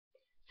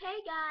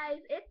Hey guys,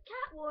 it's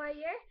Cat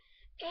Warrior,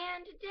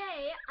 and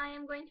today I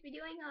am going to be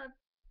doing a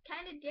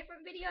kind of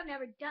different video. I've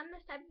never done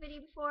this type of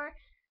video before,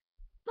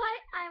 but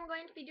I'm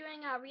going to be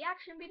doing a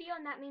reaction video,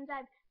 and that means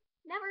I've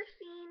never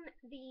seen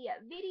the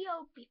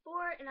video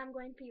before, and I'm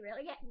going to be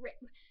really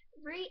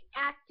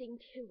reacting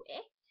to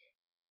it.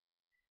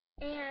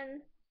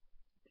 And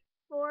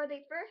for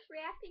the first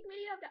reacting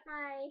video, I've got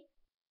my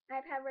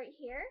iPad right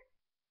here.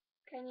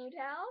 Can you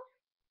tell?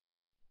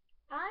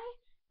 I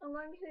am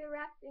going to be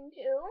reacting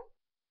to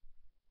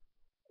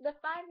the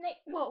Five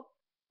Nights. Whoa!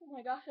 Oh my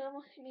gosh! I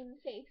almost hit me in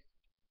the face.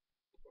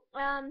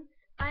 I'm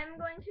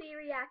going to be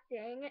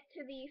reacting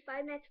to the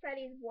Five Nights at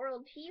Freddy's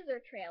World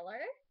teaser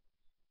trailer.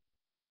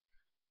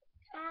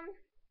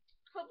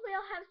 Hopefully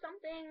I'll have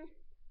something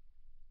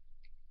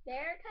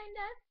there,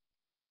 kinda.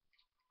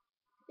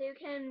 So you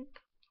can.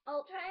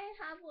 I'll try and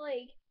have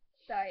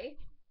Sorry,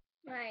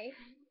 my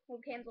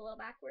webcam's a little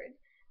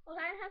backwards. I'll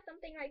try and have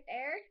something right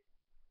there.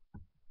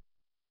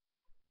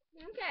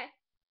 Okay.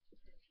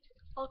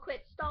 I'll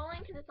quit stalling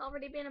because it's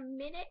already been a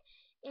minute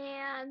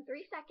and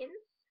 3 seconds.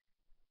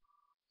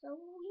 So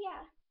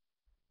yeah.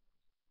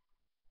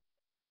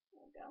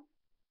 There we go.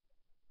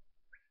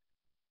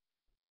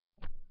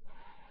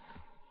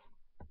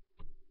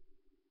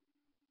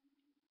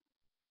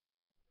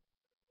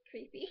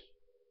 Creepy.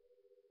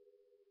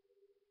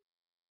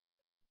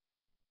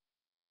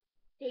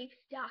 They've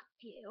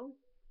stalked you.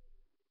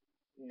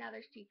 Now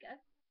there's Chica.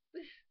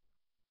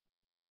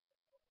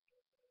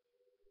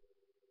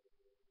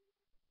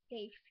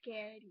 They've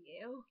scared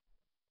you.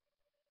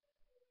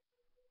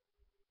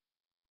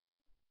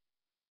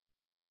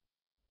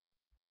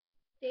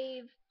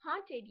 They've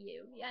haunted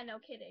you. Yeah, no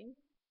kidding.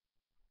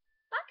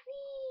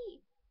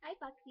 Foxy! Hi,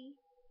 Foxy.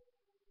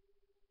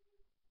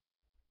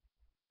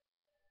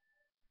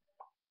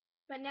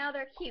 But now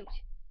they're cute.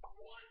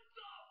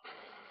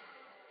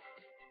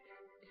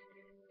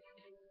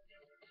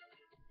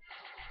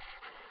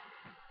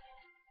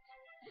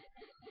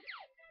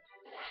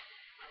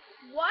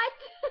 What?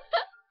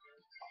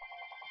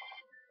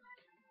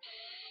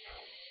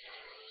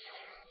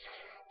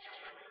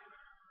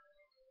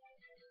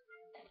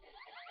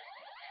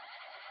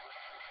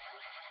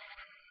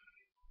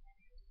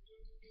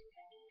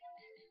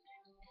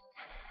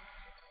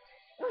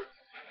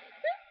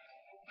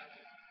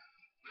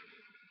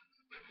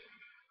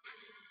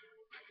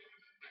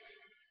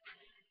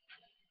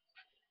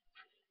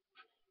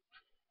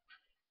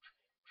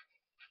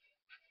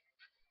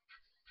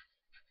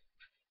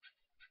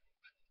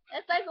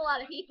 That's like a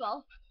lot of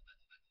people.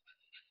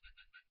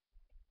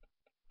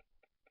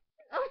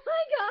 Oh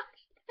my gosh,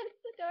 that's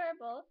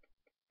adorable.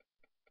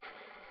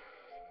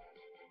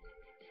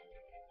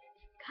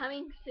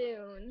 Coming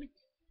soon.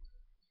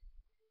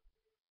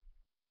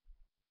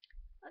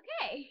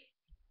 Okay.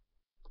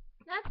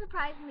 That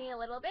surprised me a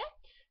little bit.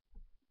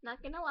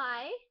 Not gonna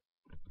lie.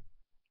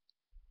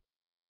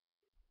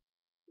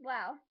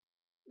 Wow.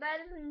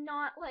 That is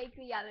not like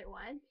the other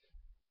ones.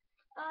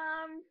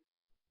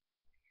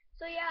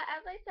 So yeah,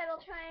 as I said, I'll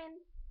try and...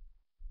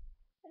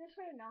 I just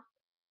heard a knock.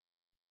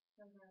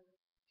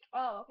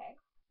 Oh, okay.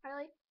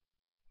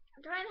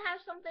 I'm trying to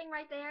have something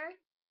right there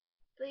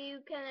so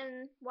you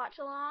can watch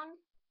along.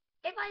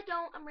 If I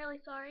don't, I'm really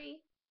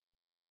sorry.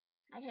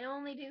 I can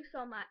only do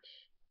so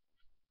much.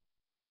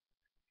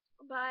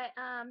 But,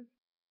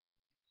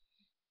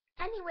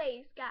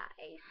 anyways,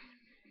 guys,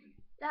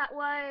 that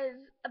was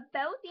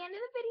about the end of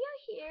the video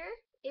here.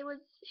 It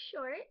was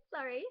short,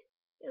 sorry.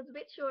 It was a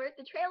bit short.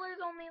 The trailer's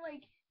only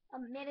like a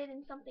minute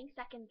and something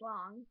seconds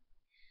long.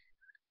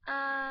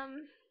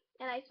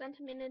 And I spent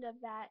a minute of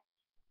that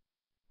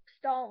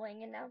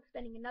stalling, and now I'm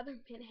spending another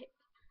minute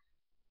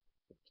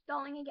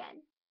stalling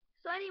again.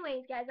 So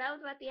anyways, guys, that was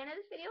about the end of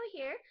this video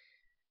here.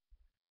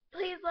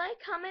 Please like,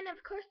 comment, and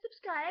of course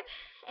subscribe,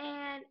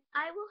 and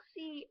I will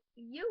see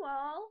you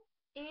all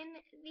in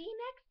the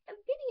next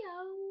video.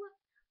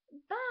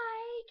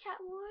 Bye,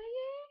 Cat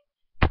Warrior.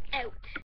 Out.